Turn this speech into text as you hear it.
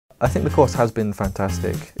I think the course has been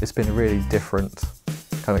fantastic. It's been a really different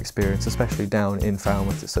kind of experience, especially down in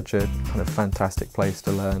Falmouth. It's such a kind of fantastic place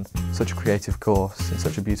to learn, such a creative course in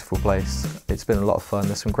such a beautiful place. It's been a lot of fun,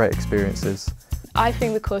 there's some great experiences. I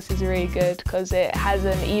think the course is really good because it has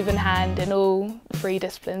an even hand in all three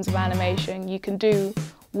disciplines of animation. You can do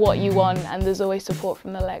what you want and there's always support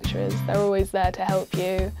from the lecturers. They're always there to help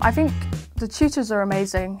you. I think the tutors are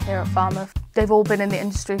amazing here at Falmouth. They've all been in the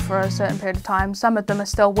industry for a certain period of time. Some of them are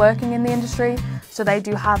still working in the industry, so they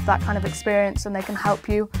do have that kind of experience and they can help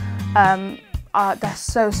you. They're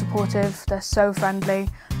so supportive, they're so friendly.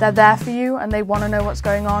 They're there for you and they want to know what's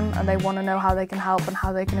going on and they want to know how they can help and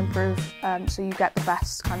how they can improve, so you get the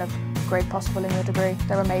best kind of grade possible in your degree.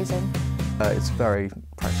 They're amazing. It's very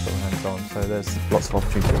practical and hands-on, so there's lots of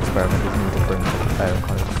opportunity to experiment with new different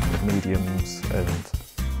kind of mediums and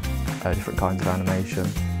different kinds of animation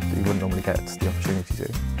that you wouldn't normally get the opportunity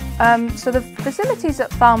to. So the facilities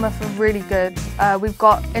at Falmouth are really good. We've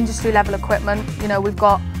got industry level equipment, you know, we've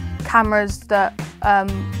got cameras that,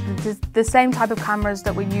 the same type of cameras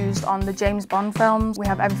that were used on the James Bond films. We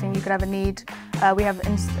have everything you could ever need. We have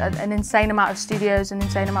an insane amount of studios, an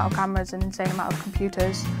insane amount of cameras, an insane amount of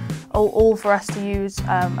computers, all for us to use,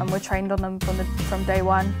 and we're trained on them from day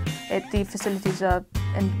one. The facilities are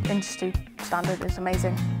industry standard, it's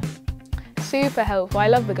amazing. Super helpful. I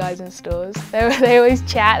love the guys in stores. They always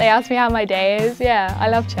chat, they ask me how my day is. Yeah, I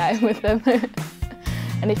love chatting with them.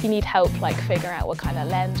 And if you need help like figuring out what kind of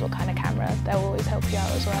lens, what kind of camera, they'll always help you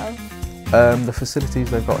out as well. The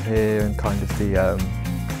facilities they've got here and kind of the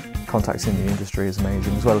contacts in the industry is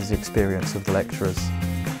amazing, as well as the experience of the lecturers.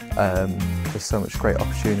 There's so much great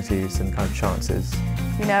opportunities and kind of chances.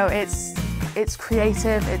 You know, it's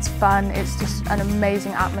creative, it's fun, it's just an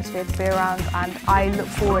amazing atmosphere to be around, and I look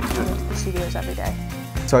forward to coming to the studios every day.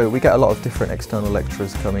 So we get a lot of different external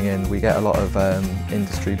lecturers coming in. We get a lot of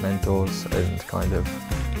industry mentors and kind of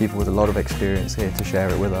people with a lot of experience here to share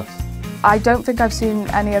it with us. I don't think I've seen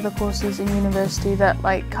any other courses in university that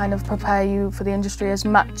like kind of prepare you for the industry as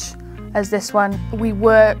much as this one. We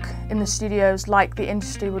work in the studios like the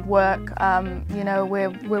industry would work. You know,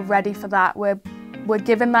 we're ready for that. We're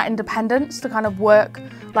given that independence to kind of work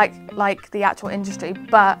like the actual industry,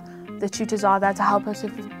 but the tutors are there to help us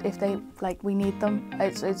if we need them.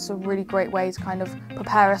 It's a really great way to kind of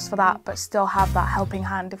prepare us for that, but still have that helping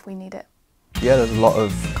hand if we need it. Yeah, there's a lot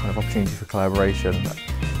of kind of opportunity for collaboration.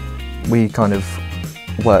 We kind of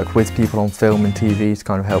work with people on film and TV to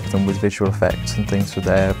kind of help them with visual effects and things for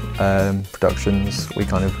their productions. We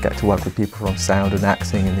kind of get to work with people from sound and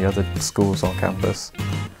acting in the other schools on campus.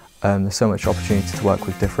 There's so much opportunity to work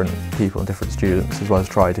with different people and different students, as well as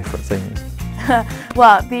try different things.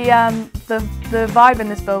 Well, the vibe in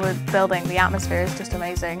this building, the atmosphere is just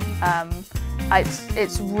amazing.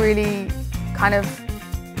 It's really kind of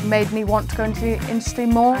made me want to go into the industry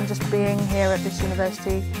more, and just being here at this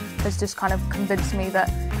university has just kind of convinced me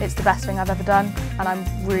that it's the best thing I've ever done, and I'm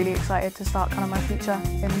really excited to start kind of my future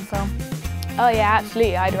in film. Oh yeah,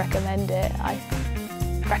 absolutely, I'd recommend it. I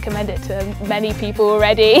recommend it to many people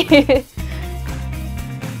already.